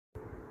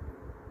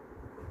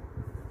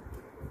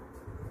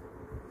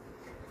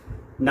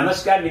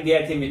નમસ્કાર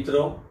વિદ્યાર્થી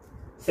મિત્રો,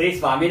 શ્રી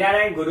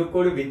સ્વામિનારાયણ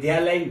ગુરુકુળ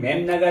વિદ્યાલય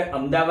મેમનગર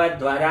અમદાવાદ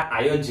દ્વારા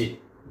આયોજિત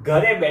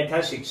ઘરે બેઠા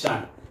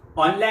શિક્ષણ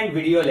ઓનલાઈન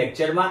વિડિયો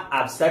લેક્ચરમાં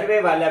આપ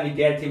સર્વે વાલા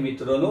વિદ્યાર્થી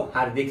મિત્રોનું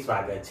હાર્દિક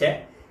સ્વાગત છે।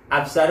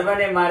 આપ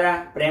સર્વને મારા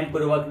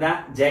પ્રેમપૂર્વકના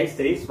જય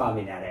શ્રી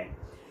સ્વામિનારાયણ।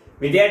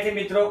 વિદ્યાર્થી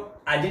મિત્રો,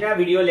 આજના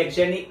વિડિયો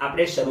લેક્ચરની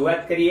આપણે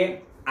શરૂઆત કરીએ।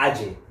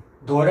 આજે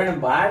ધોરણ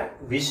 12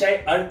 વિષય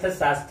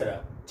અર્થશાસ્ત્ર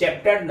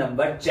ચેપ્ટર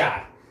નંબર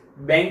 4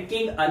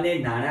 બેન્કિંગ અને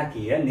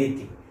નાણાકીય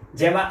નીતિ,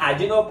 જેમાં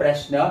આજનો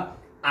પ્રશ્ન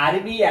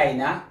આરબીઆઈ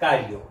ના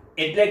કાર્યો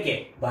એટલે કે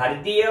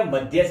ભારતીય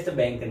મધ્યસ્થ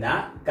બેંકના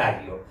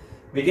કાર્યો।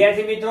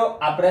 વિદ્યાર્થી મિત્રો,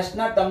 આ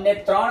પ્રશ્ન તમને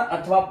 3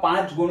 અથવા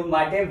 5 ગુણ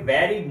માટે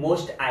વેરી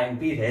મોસ્ટ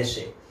આઈએમપી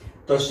રહેશે।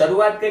 તો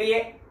શરૂઆત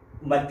કરીએ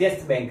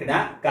મધ્યસ્થ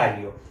બેંકના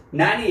કાર્યો।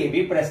 નાની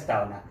એવી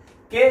પ્રસ્તાવના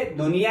કે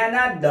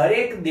દુનિયાના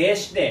દરેક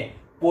દેશને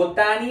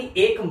પોતાની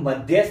એક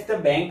મધ્યસ્થ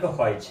બેંક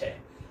હોય છે।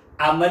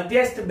 આ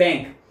મધ્યસ્થ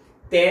બેંક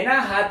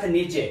તેના હાથ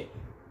નીચે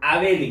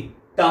આવેલી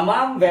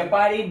તમામ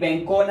વેપારી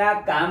બેંકોના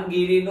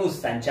કામગીરીનું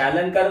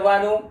સંચાલન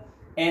કરવાનું,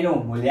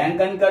 એનું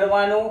મૂલ્યાંકન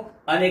કરવાનું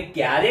અને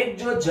ક્યારેક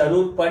જો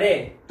જરૂર પડે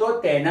તો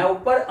તેના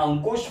ઉપર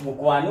અંકુશ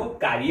મૂકવાનું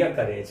કાર્ય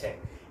કરે છે।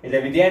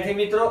 એટલે વિદ્યાર્થી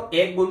મિત્રો,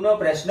 એક ગુણનો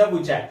પ્રશ્ન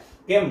પૂછાય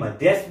કે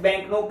મધ્યસ્થ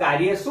બેંકનું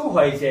કાર્ય શું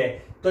હોય છે,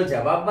 તો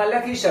જવાબમાં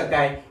લખી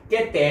શકાય કે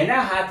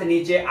તેના હાથ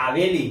નીચે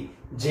આવેલી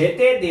જે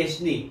તે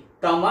દેશની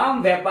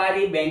તમામ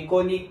વેપારી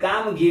બેંકોની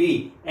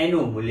કામગીરી,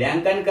 એનું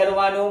મૂલ્યાંકન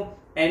કરવાનું,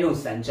 એનું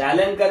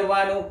સંચાલન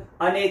કરવાનું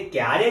અને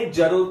ક્યારેક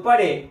જરૂર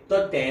પડે તો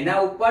તેના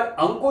ઉપર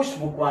અંકુશ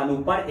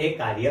મૂકવાનું પણ એ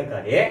કાર્ય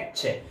કરે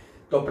છે।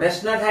 તો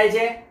પ્રશ્ન થાય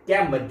છે કે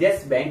આ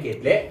મધ્યસ્થ બેંક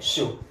એટલે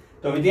શું?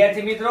 તો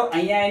વિદ્યાર્થી મિત્રો,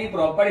 અહીંયા એની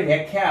પ્રોપર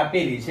વ્યાખ્યા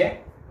આપેલી છે,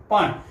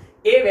 પણ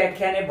એ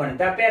વ્યાખ્યાને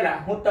ભણતા પહેલા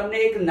હું તમને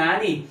એક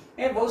નાની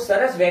બહુ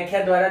સરસ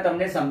વ્યાખ્યા દ્વારા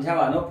તમને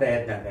સમજાવવાનો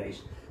પ્રયત્ન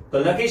કરીશ। તો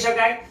લખી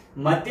શકાય,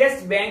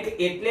 મધ્યસ્થ બેંક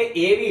એટલે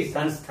એવી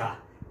સંસ્થા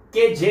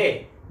કે જે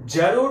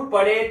જરૂર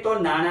પડે તો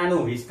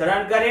નાણાંનું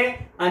વિસ્તરણ કરે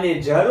અને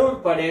જરૂર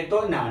પડે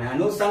તો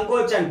નાણાંનું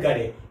સંકોચન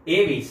કરે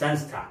એવી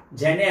સંસ્થા,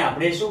 જેને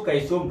આપણે શું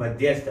કહીશું?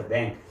 મધ્યસ્થ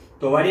બેંક।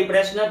 તો વળી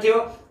પ્રશ્ન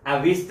થયો, આ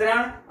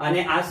વિસ્તરણ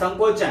અને આ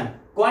સંકોચન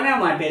કોના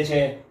માટે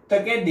છે?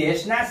 તો કે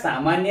દેશના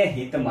સામાન્ય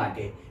હિત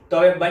માટે। તો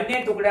હવે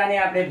બંને ટુકડાને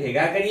આપણે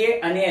ભેગા કરીએ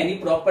અને એની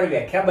પ્રોપર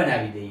વ્યાખ્યા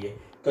બનાવી દઈએ।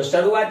 તો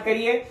શરૂઆત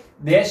કરીએ।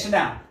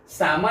 દેશના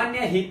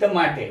સામાન્ય હિત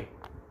માટે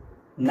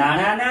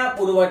નાણાંના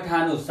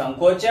પુરવઠાનું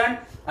સંકોચન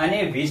અને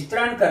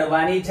વિસ્તરણ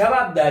કરવાની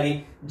જવાબદારી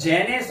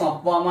જેને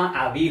સોંપવામાં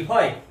આવી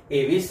હોય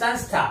એવી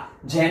સંસ્થા,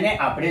 જેને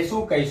આપણે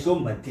શું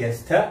કહીશું?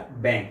 મધ્યસ્થ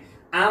બેંક।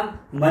 આમ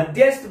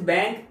મધ્યસ્થ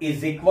બેંક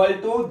ઇઝ ઇક્વલ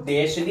ટુ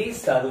દેશની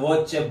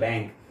સર્વોચ્ચ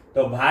બેંક।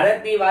 તો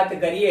ભારતની વાત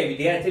કરીએ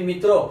વિદ્યાર્થી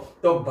મિત્રો,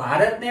 તો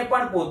ભારતને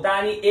પણ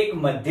પોતાની એક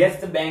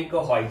મધ્યસ્થ બેંક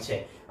હોય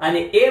છે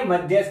અને એ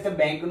મધ્યસ્થ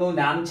બેંકનું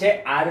નામ છે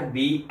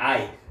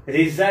RBI,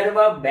 reserve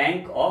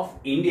bank of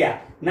India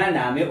ના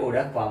નામે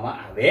ઓળખવામાં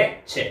આવે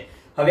છે।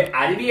 હવે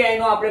આરબીઆઈ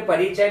નો આપણે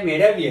પરિચય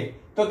મેળવીએ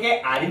તો કે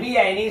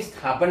આરબીઆઈ ની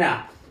સ્થાપના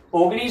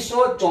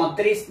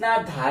 1934 ના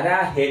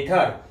ધારા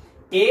હેઠળ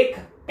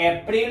 1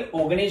 એપ્રિલ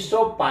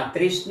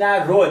 1935 ના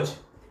રોજ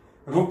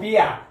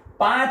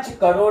 ₹5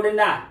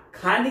 કરોડના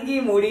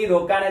ખાનગી મૂડી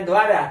રોકાણ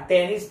દ્વારા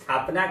તેની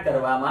સ્થાપના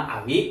કરવામાં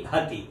આવી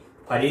હતી।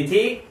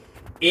 ફરીથી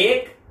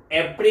 1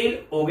 એપ્રિલ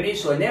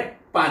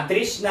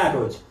 1935 ના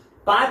રોજ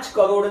 5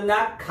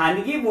 કરોડના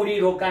ખાનગી મૂડી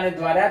રોકાણ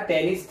દ્વારા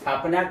તેની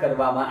સ્થાપના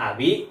કરવામાં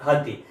આવી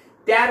હતી।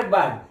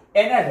 ત્યારબાદ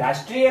એના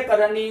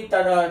રાષ્ટ્રીયકરણની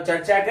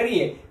ચર્ચા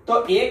કરીએ તો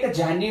 1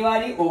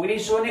 જાન્યુઆરી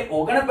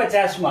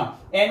 1949 માં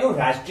એનું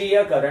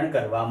રાષ્ટ્રીયકરણ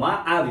કરવામાં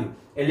આવ્યું।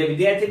 એટલે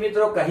વિદ્યાર્થી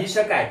મિત્રો, કહી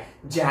શકાય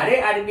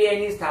જ્યારે આરબીઆઈ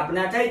ની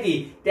સ્થાપના થઈ હતી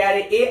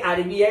ત્યારે એ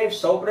આરબીઆઈ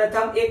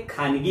સૌપ્રથમ એક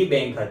ખાનગી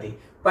બેંક હતી,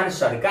 પણ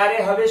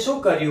સરકારે હવે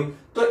શું કર્યું?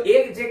 તો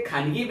એક જે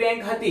ખાનગી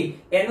બેંક હતી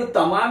એનું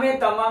તમામે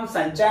તમામ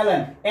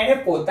સંચાલન એને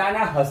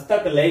પોતાના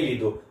હસ્તક લઈ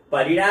લીધું।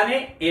 પરિણામે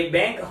એ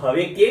બેંક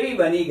હવે કેવી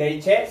બની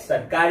ગઈ છે?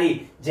 સરકારી,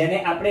 જેને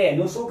આપણે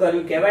એનું શું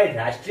કર્યું કહેવાય?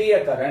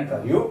 રાષ્ટ્રીયકરણ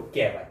કર્યું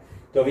કહેવાય।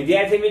 તો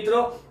વિદ્યાર્થી મિત્રો,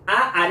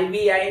 આ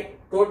આરબીઆઈ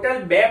ટોટલ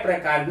 2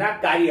 પ્રકારના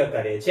કાર્ય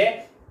કરે છે।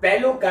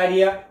 પહેલું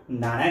કાર્ય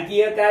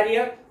નાણાકીય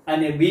કાર્ય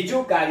અને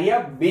બીજું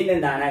કાર્ય બિન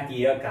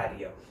નાણાકીય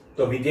કાર્ય।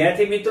 તો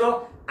વિદ્યાર્થી મિત્રો,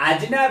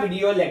 આજના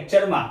વિડિયો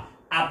લેક્ચરમાં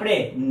આપણે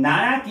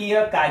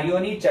નાણાકીય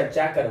કાર્યોની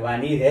ચર્ચા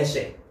કરવાની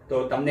રહેશે।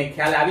 તો તમને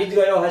ખ્યાલ આવી જ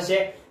ગયો હશે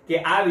કે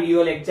આ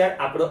વિડિયો લેક્ચર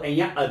આપણો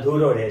અહીંયા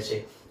અધૂરો રહેશે।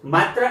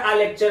 માત્ર આ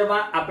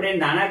લેક્ચરમાં આપણે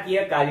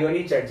નાણાકીય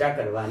કાર્યોની ચર્ચા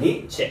કરવાની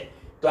છે।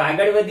 તો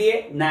આગળ વધીએ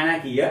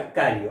નાણાકીય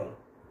કાર્યો।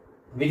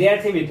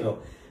 વિદ્યાર્થી મિત્રો,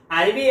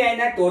 આરબીઆઈ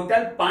ના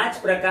ટોટલ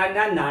 5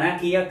 પ્રકારના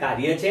નાણાકીય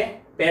કાર્ય છે।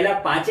 પહેલા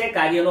 5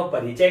 કાર્યનો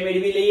પરિચય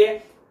મેળવી લઈએ।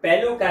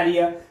 પહેલું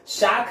કાર્ય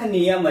શાખ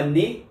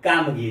નિયમનની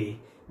કામગીરી,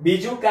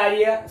 બીજું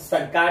કાર્ય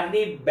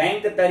સરકારની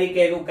બેંક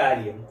તરીકેનું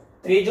કાર્ય,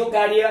 ત્રીજું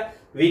કાર્ય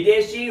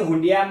વિદેશી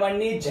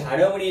હુંડિયામણની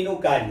જાળવણીનું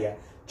કાર્ય,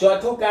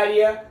 ચોથું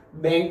કાર્ય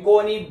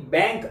બેંકોની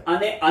બેંક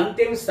અને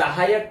અંતિમ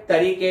સહાયક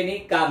તરીકેની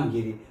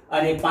કામગીરી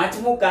અને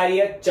પાંચમું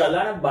કાર્ય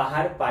ચલણ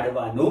બહાર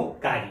પાડવાનું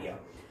કાર્ય।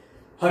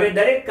 હવે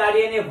દરેક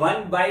કાર્યને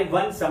 1 બાય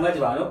 1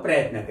 સમજવાનો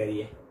પ્રયત્ન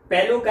કરીએ।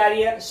 પહેલું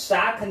કાર્ય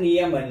શાખ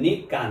નિયમનની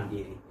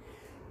કામગીરી।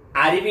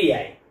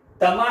 આરબીઆઈ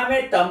તમામે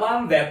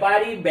તમામ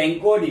વેપારી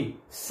બેંકોની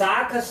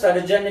શાખ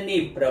સર્જનની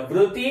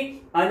પ્રવૃત્તિ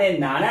અને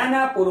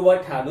નાણાંના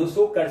પુરવઠાનું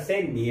શું કરશે?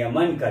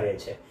 નિયમન કરે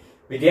છે.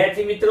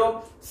 વિદ્યાર્થી મિત્રો,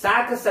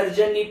 શાખ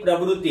સર્જનની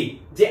પ્રવૃત્તિ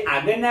જે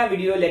આગળના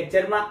વિડિયો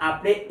લેક્ચરમાં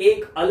આપણે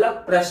એક અલગ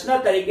પ્રશ્ન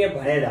તરીકે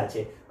ભણેલા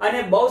છે અને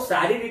બહુ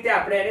સારી રીતે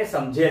આપણે એને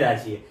સમજેલા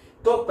છીએ.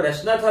 તો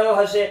પ્રશ્ન થયો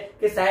હશે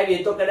કે સાહેબ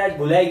એ તો કદાચ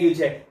ભૂલાઈ ગયું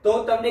છે, તો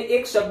હું તમને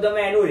એક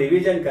શબ્દમાં એનું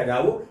રિવિઝન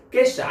કરાવું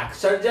કે શાખ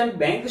સર્જન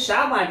બેંક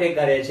શા માટે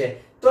કરે છે.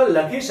 તો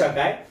લખી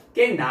શકાય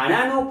કે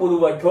નાણાંનો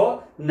પુરવઠો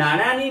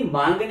નાણાંની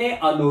માંગને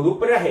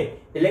અનુરૂપ રહે,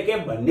 એટલે કે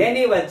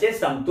બંનેની વચ્ચે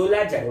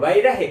સમતુલા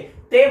જળવાઈ રહે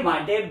તે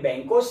માટે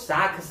બેંકો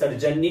શાખ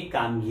સર્જનની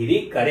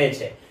કામગીરી કરે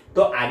છે.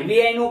 તો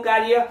આરબીઆઈ નું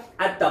કાર્ય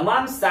આ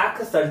તમામ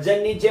શાખ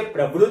સર્જનની જે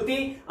પ્રવૃત્તિ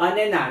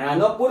અને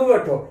નાણાંનો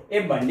પુરવઠો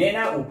એ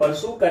બંનેના ઉપર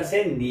શું કરશે?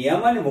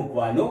 નિયમન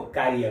મૂકવાનું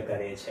કાર્ય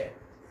કરે છે.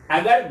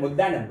 આગળ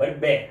મુદ્દા નંબર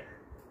 2,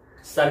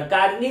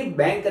 સરકારની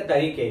બેંક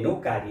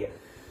તરીકેનું કાર્ય.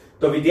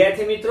 તો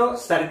વિદ્યાર્થી મિત્રો,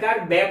 સરકાર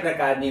બે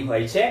પ્રકારની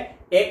હોય છે,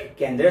 એક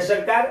કેન્દ્ર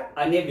સરકાર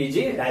અને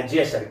બીજી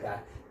રાજ્ય સરકાર.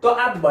 તો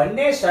આ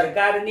બંને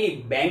સરકારની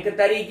બેંક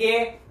તરીકે,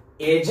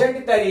 એજન્ટ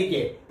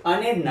તરીકે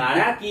અને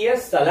નાણાકીય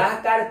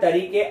સલાહકાર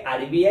તરીકે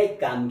આરબીઆઈ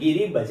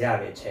કામગીરી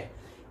બજાવે છે.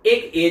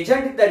 એક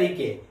એજન્ટ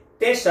તરીકે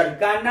તે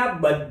સરકારના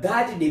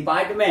બધા જ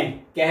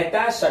ડિપાર્ટમેન્ટ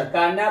કહેતા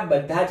સરકારના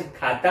બધા જ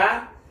ખાતા,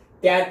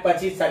 ત્યાર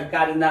પછી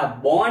સરકારના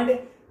બોન્ડ,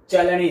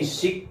 ચલણી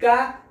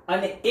સિક્કા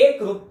અને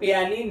 1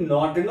 રૂપિયાની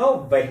નોટનો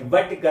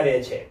વહીવટ કરે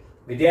છે.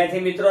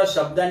 વિદ્યાર્થી મિત્રો,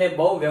 શબ્દને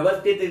બહુ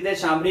વ્યવસ્થિત રીતે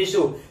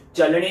સાંભળીશું.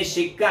 ચલણી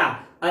સિક્કા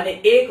અને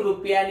 1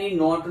 રૂપિયાની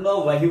નોટનો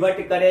વહીવટ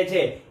કરે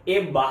છે. એ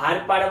બહાર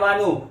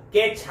પાડવાનું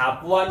કે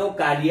છાપવાનું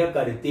કાર્ય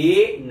કરતી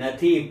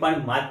નથી,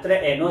 પણ માત્ર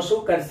એનો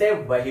શું કરશે?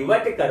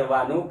 વહીવટ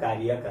કરવાનું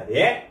કાર્ય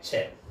કરે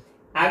છે.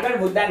 આગળ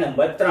મુદ્દા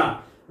નંબર 3,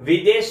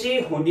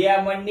 વિદેશી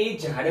હુંડિયામણની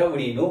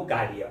જાળવણીનું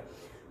કાર્ય.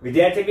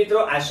 વિદ્યાર્થી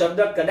મિત્રો, આ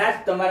શબ્દ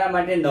કદાચ તમારા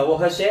માટે નવો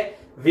હશે.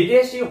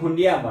 વિદેશી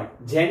હુંડિયામણ,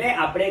 જેને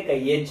આપણે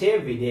કહીએ છીએ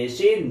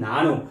વિદેશી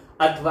નાણું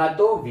અથવા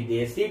તો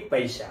વિદેશી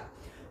પૈસા.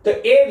 તો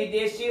એ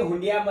વિદેશી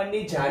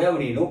હુંડિયામણની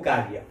જાળવણીનું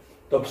કાર્ય.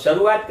 તો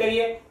શરૂઆત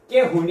કરીએ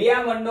કે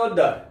હુંડિયામણનો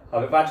દર.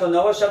 હવે પાછો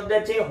નવો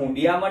શબ્દ છે,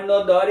 હુંડિયામણનો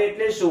દર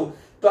એટલે શું?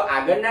 તો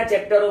આગળના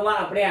ચેપ્ટરોમાં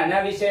આપણે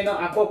આના વિશેનો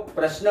આખો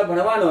પ્રશ્ન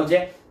ભણવાનો છે,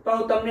 પણ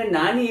હું તમને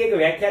નાની એક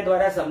વ્યાખ્યા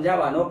દ્વારા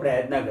સમજાવવાનો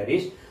પ્રયત્ન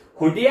કરીશ.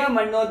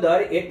 હુંડિયામણનો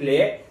દર એટલે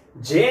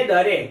જે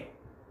દરે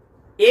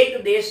એક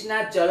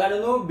દેશના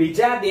ચલણનું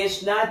બીજા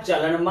દેશના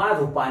ચલણમાં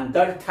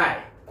રૂપાંતર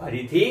થાય.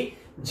 ફરીથી,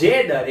 જે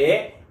દરે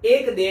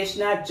એક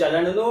દેશના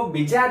ચલણનું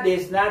બીજા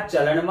દેશના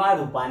ચલણમાં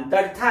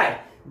રૂપાંતર થાય,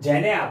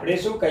 જેને આપણે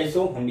શું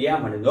કહીશું?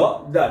 હુંડિયામણનો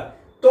દર.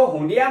 તો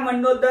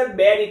હુંડિયામણનો દર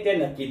બે રીતે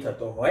નક્કી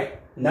થતો હોય.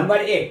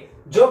 નંબર 1,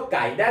 જો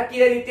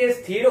કાયદાકીય રીતે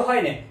સ્થિર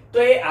હોય ને તો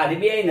એ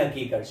આરબીઆઈ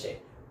નક્કી કરશે,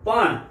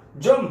 પણ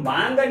જો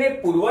માંગ અને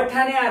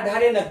પુરવઠાને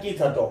આધારે નક્કી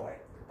થતો હોય,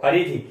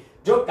 ફરીથી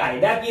જો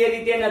કાયદાકીય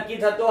રીતે નક્કી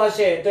થતો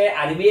હશે તો એ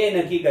આરબીઆઈ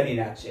નક્કી કરી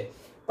નાખશે,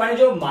 પણ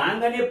જો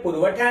માંગ અને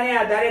પુરવઠાને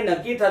આધારે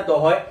નક્કી થતો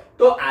હોય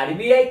તો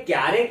આરબીઆઈ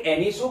ક્યારેક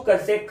એની શું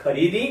કરશે?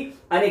 ખરીદી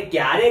અને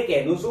ક્યારેક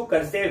એનું શું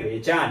કરશે?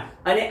 વેચાણ.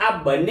 અને આ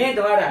બંને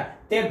દ્વારા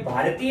તે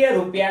ભારતીય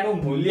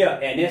રૂપિયાનું મૂલ્ય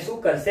એને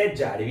શું કરશે?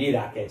 જાળવી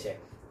રાખે છે.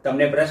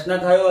 તમને પ્રશ્ન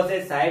થયો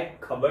હશે, સાહેબ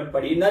ખબર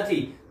પડી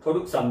નથી,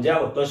 થોડુંક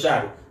સમજાવો તો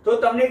સારું. તો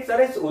તમને એક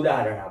સરસ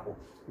ઉદાહરણ આપું.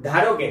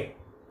 ધારો કે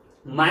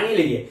માની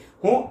લઈએ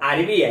હું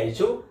આરબીઆઈ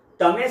છું,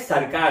 તમે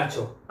સરકાર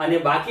છો અને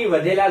બાકી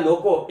વધેલા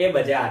લોકો એ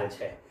બજાર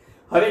છે.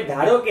 હવે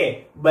ધારો કે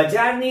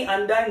બજારની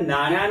અંદર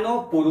નાણાંનો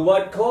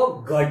પુરવઠો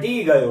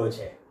ઘટી ગયો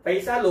છે,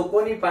 પૈસા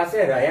લોકોની પાસે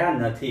રહ્યા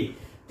નથી.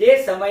 તે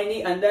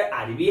સમયની અંદર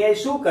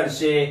આરબીઆઈ શું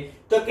કરશે?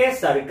 તો કે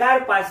સરકાર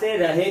પાસે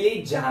રહેલી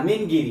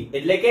જામીનગીરી,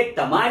 એટલે કે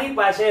તમારી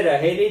પાસે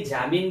રહેલી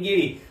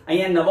જામીનગીરી.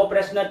 અહીંયા નવો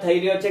પ્રશ્ન થઈ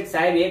રહ્યો છે કે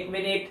સાહેબ 1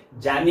 મિનિટ,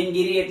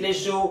 જામીનગીરી એટલે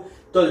શું?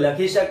 તો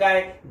લખી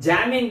શકાય,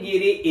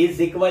 જામીનગીરી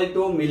ઇઝ ઇક્વલ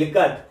ટુ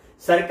મિલકત.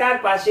 સરકાર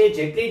પાસે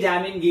જેટલી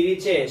જામીનગીરી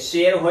છે,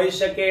 શેર હોઈ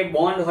શકે,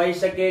 બોન્ડ હોઈ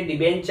શકે,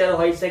 ડિબેન્ચર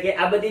હોઈ શકે,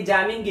 આ બધી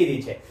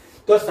જામીનગીરી છે.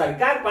 તો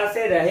સરકાર પાસે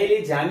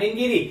રહેલી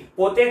જામીનગીરી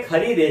પોતે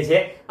ખરીદે છે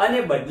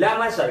અને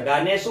બદલામાં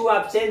સરકારને શું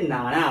આપશે?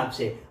 નાણાં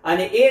આપશે.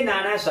 અને એ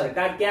નાણાં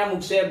સરકાર ક્યાં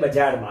મૂકશે?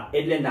 બજારમાં.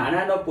 એટલે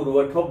નાણાંનો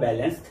પુરવઠો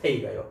બેલેન્સ થઈ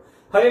ગયો.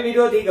 હવે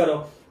વિરોધી કરો,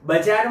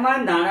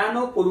 બજારમાં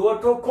નાણાંનો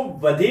પુરવઠો ખૂબ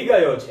વધી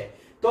ગયો છે.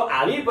 તો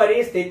આવી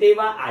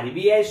પરિસ્થિતિમાં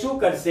આરબીઆઈ શું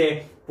કરશે?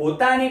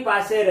 પોતાની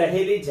પાસે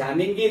રહેલી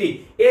જામીનગીરી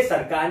એ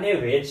સરકારને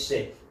વેચશે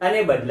અને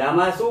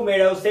બદલામાં શું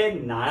મેળવશે?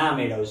 નાણાં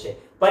મેળવશે.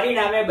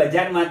 પરિણામે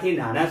બજારમાંથી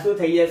નાણાં શું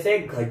થઈ જશે?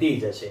 ઘટી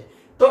જશે.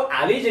 તો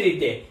આવી જ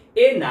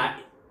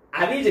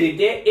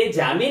રીતે એ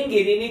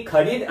જામીનગીરીની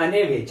ખરીદ અને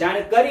વેચાણ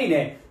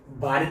કરીને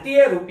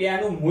ભારતીય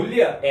રૂપિયાનું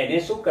મૂલ્ય એને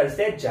શું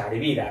કરશે?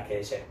 જાળવી રાખે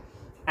છે.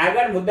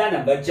 આગળ મુદ્દા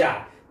નંબર 4,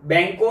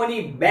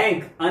 બેંકોની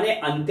બેંક અને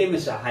અંતિમ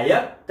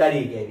સહાયક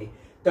તરીકેની.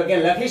 તો કે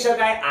લખી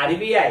શકાય,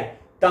 આરબીઆઈ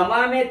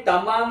તમામે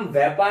તમામ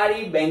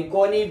વેપારી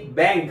બેંકોની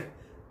બેંક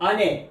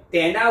અને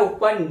તેના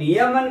ઉપર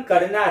નિયમન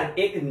કરનાર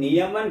એક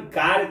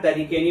નિયમનકાર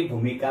તરીકેની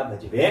ભૂમિકા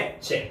ભજવે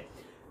છે.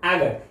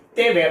 આગળ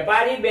તે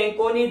વેપારી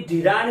બેંકોની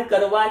ધિરાણ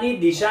કરવાની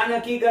દિશા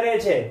નક્કી કરે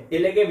છે.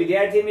 એટલે કે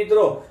વિદ્યાર્થી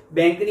મિત્રો,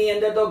 બેંકની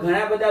અંદર તો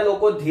ઘણા બધા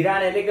લોકો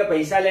ધિરાણ એટલે કે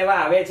પૈસા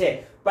લેવા આવે છે,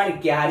 પણ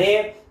ક્યારે,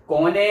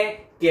 કોને,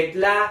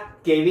 કેટલા,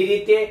 કેવી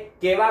રીતે,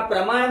 કેવા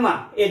પ્રમાણમાં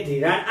એ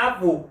ધિરાણ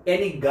આપવું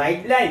એની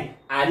ગાઈડલાઈન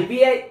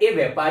આરબીઆઈ એ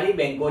વેપારી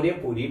બેંકોને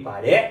પૂરી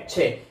પાડે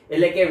છે.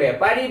 એટલે કે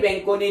વેપારી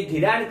બેંકોની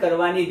ધિરાણ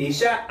કરવાની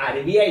દિશા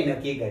આરબીઆઈ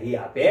નક્કી કરી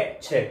આપે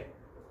છે.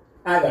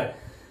 આગળ,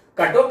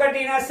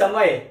 કટોકટીના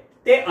સમયે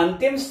તે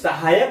અંતિમ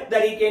સહાયક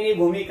તરીકેની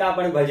ભૂમિકા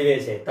પણ ભજવે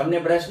છે. તમને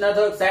પ્રશ્ન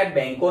થયો, સાહેબ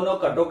બેંકોનો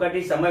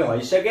કટોકટી સમય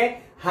હોઈ શકે?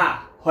 હા,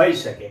 હોઈ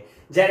શકે.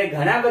 જ્યારે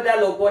ઘણા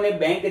બધા લોકોને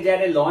બેંક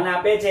જ્યારે લોન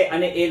આપે છે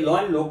અને એ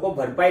લોન લોકો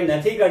ભરપાઈ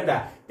નથી કરતા,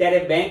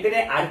 ત્યારે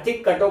બેંકને આર્થિક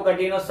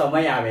કટોકટીનો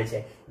સમય આવે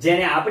છે,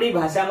 જેને આપણી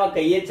ભાષામાં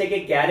કહીએ છીએ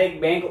કે ક્યારેક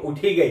બેંક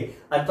ઉઠી ગઈ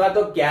અથવા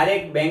તો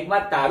ક્યારેક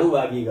બેંકમાં તાળું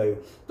વાગી ગયું.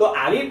 તો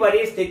આવી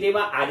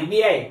પરિસ્થિતિમાં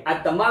આરબીઆઈ આ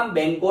તમામ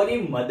બેંકોની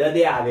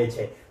મદદે આવે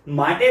છે.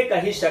 માટે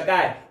કહી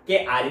શકાય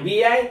કે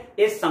આરબીઆઈ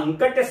એ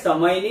સંકટ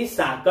સમયની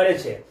સાંકળ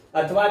છે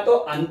અથવા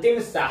તો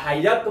અંતિમ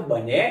સહાયક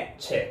બને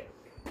છે.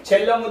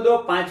 છેલ્લો મુદ્દો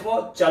પાંચમો,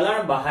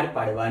 ચલણ બહાર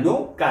પાડવાનું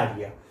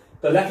કાર્ય.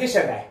 તો લખી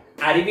શકાય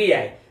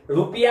આરબીઆઈ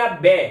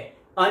 ₹2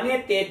 અને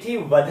તેથી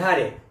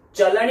વધારે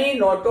ચલણી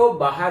નોટો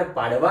બહાર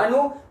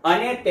પાડવાનું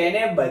અને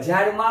તેને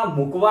બજારમાં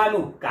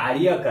મૂકવાનું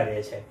કાર્ય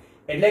કરે છે.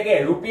 એટલે કે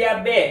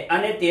 ₹2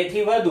 અને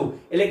તેથી વધુ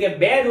એટલે કે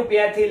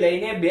 ₹2 થી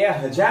લઈને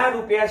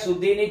 2000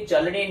 સુધીની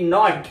ચલણી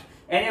નોટ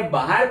એને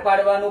બહાર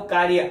પાડવાનું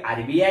કાર્ય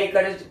આરબીઆઈ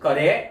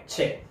કરે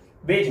છે.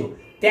 બીજું,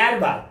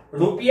 ત્યારબાદ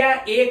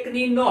 ₹1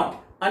 ની નોટ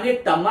અને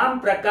તમામ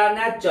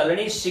પ્રકારના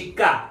ચલણી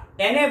સિક્કા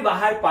એને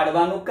બહાર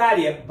પાડવાનું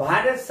કાર્ય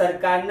ભારત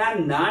સરકારના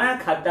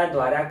નાણાં ખાતા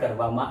દ્વારા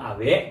કરવામાં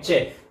આવે છે.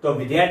 તો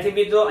વિદ્યાર્થી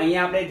મિત્રો,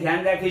 અહીંયા આપણે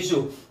ધ્યાન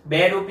રાખીશું,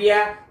 ₹2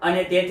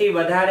 અને તેથી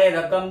વધારે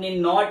રકમની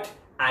નોટ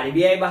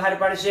આરબીઆઈ બહાર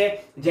પાડશે,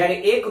 જ્યારે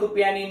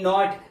 ₹1 ની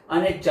નોટ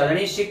અને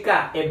ચલણી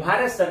સિક્કા એ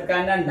ભારત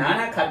સરકારના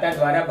નાણાં ખાતા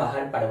દ્વારા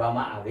બહાર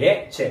પાડવામાં આવે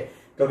છે.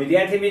 તો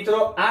વિદ્યાર્થી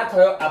મિત્રો, આ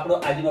થયો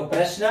આપણો આજનો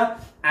પ્રશ્ન,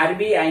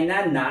 આરબીઆઈ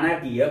ના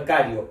નાણાકીય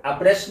કાર્યો. આ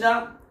પ્રશ્ન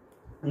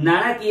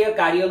નાણાકીય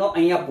કાર્યોનો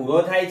અહીંયા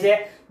પૂરો થાય છે.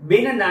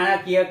 બિન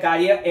નાણાકીય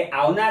કાર્ય એ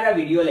આવનારા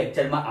વિડિયો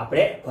લેક્ચરમાં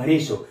આપણે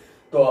ભણીશું.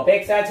 તો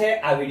અપેક્ષા છે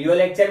આ વિડિયો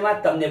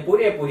લેક્ચરમાં તમને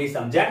પૂરેપૂરી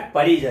સમજણ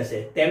પડી જશે.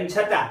 તેમ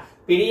છતાં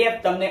પીડીએફ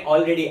તમને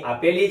ઓલરેડી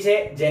આપેલી છે,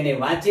 જેને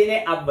વાંચીને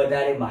આપ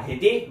વધારે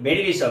માહિતી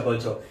મેળવી શકો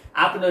છો.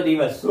 આપનો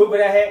દિવસ શુભ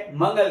રહે,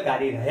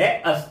 મંગલકારી રહે.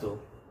 અસ્તુ.